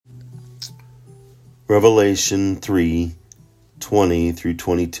Revelation 3:20 through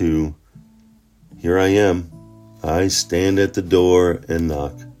 22. Here I am. I stand at the door and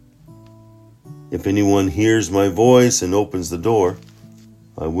knock. If anyone hears my voice and opens the door,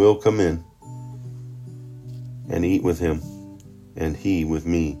 I will come in and eat with him, and he with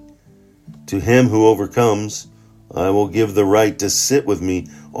me. To him who overcomes, I will give the right to sit with me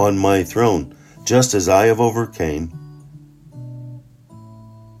on my throne, just as I have overcame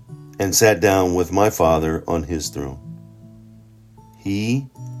and sat down with my Father on his throne. He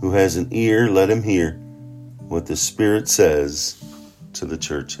who has an ear, let him hear what the Spirit says to the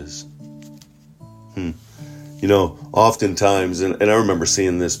churches. You know, oftentimes, and I remember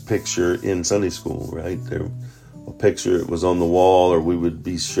seeing this picture in Sunday school, right? A picture, it was on the wall, or we would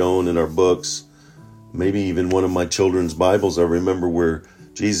be shown in our books, maybe even one of my children's Bibles. I remember where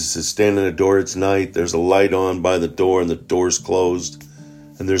Jesus is standing at the door. It's night. There's a light on by the door, and the door's closed,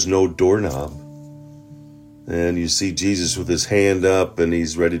 and there's no doorknob. And you see Jesus with his hand up, and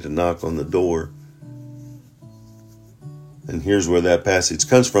he's ready to knock on the door. And here's where that passage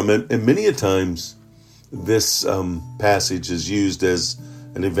comes from. And many a times, this passage is used as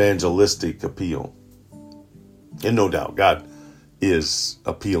an evangelistic appeal. And no doubt, God is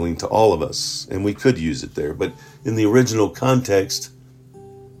appealing to all of us, and we could use it there. But in the original context,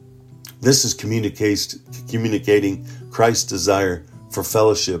 this is communicating Christ's desire for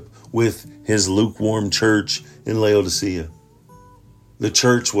fellowship with his lukewarm church in Laodicea. The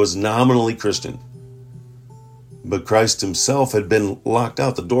church was nominally Christian, but Christ himself had been locked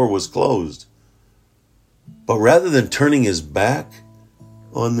out. The door was closed. But rather than turning his back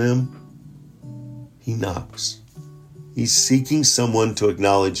on them, he knocks. He's seeking someone to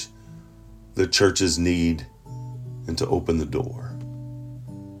acknowledge the church's need and to open the door.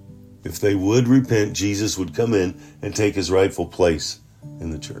 If they would repent, Jesus would come in and take his rightful place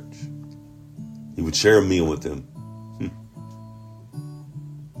in the church. He would share a meal with them.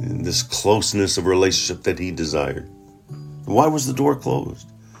 In this closeness of relationship that he desired. Why was the door closed?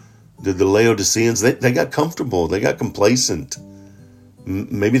 Did the Laodiceans, they got comfortable, they got complacent.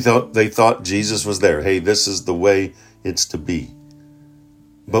 Maybe they thought Jesus was there. Hey, this is the way it's to be.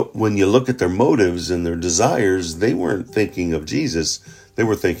 But when you look at their motives and their desires, they weren't thinking of Jesus. They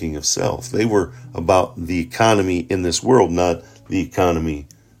were thinking of self. They were about the economy in this world, not the economy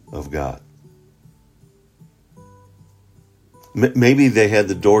of God. Maybe they had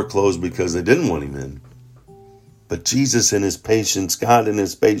the door closed because they didn't want him in. But Jesus in his patience, God in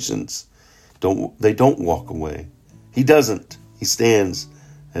his patience, they don't walk away. He doesn't. He stands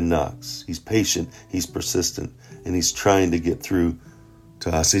and knocks. He's patient. He's persistent. And he's trying to get through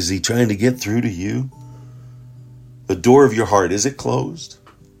to us. Is he trying to get through to you? The door of your heart, is it closed?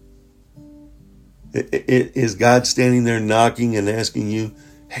 Is God standing there knocking and asking you,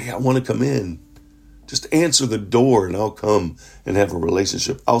 hey, I want to come in. Just answer the door and I'll come and have a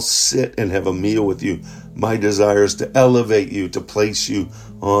relationship. I'll sit and have a meal with you. My desire is to elevate you, to place you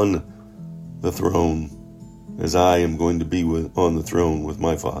on the throne as I am going to be on the throne with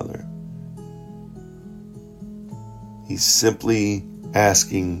my Father. He's simply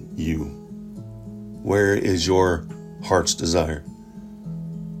asking you, where is your heart's desire?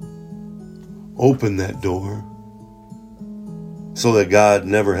 Open that door so that God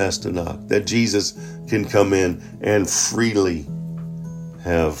never has to knock, that Jesus can come in and freely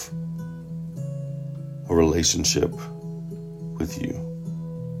have a relationship with you.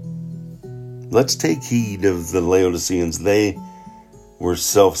 Let's take heed of the Laodiceans. They were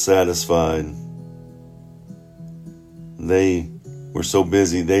self-satisfied. They were so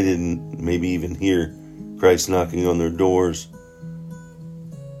busy they didn't maybe even hear Christ knocking on their doors.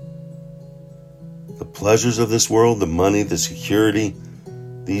 The pleasures of this world, the money, the security,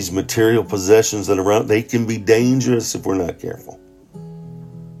 these material possessions that are around, they can be dangerous if we're not careful.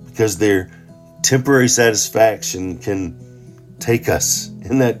 Because their temporary satisfaction can take us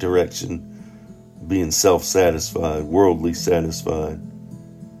in that direction, being self-satisfied, worldly satisfied.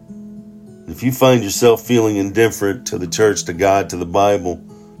 If you find yourself feeling indifferent to the church, to God, to the Bible,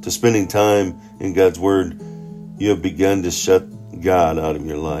 to spending time in God's Word, you have begun to shut God out of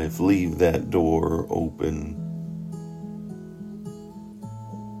your life. Leave that door open.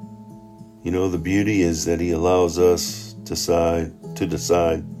 You know, the beauty is that he allows us to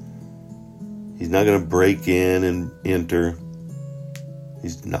decide. He's not going to break in and enter.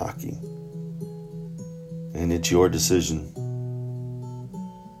 He's knocking. And it's your decision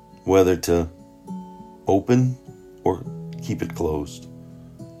whether to open or keep it closed.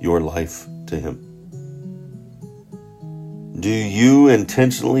 Your life to him. Do you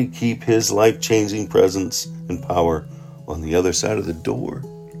intentionally keep his life-changing presence and power on the other side of the door?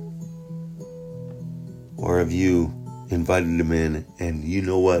 Or have you invited them in, and you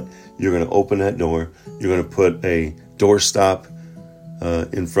know what? You're going to open that door. You're going to put a doorstop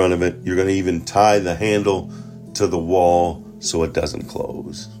in front of it. You're going to even tie the handle to the wall so it doesn't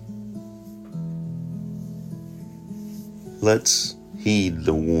close. Let's heed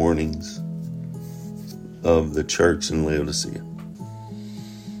the warnings of the church in Laodicea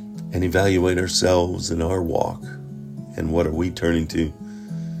and evaluate ourselves in our walk, and what are we turning to,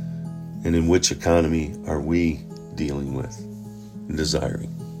 and in which economy are we dealing with and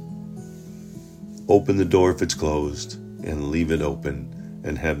desiring. Open the door if it's closed, and leave it open,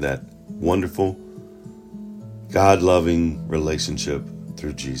 and have that wonderful, God-loving relationship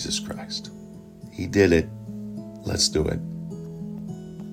through Jesus Christ. He did it. Let's do it.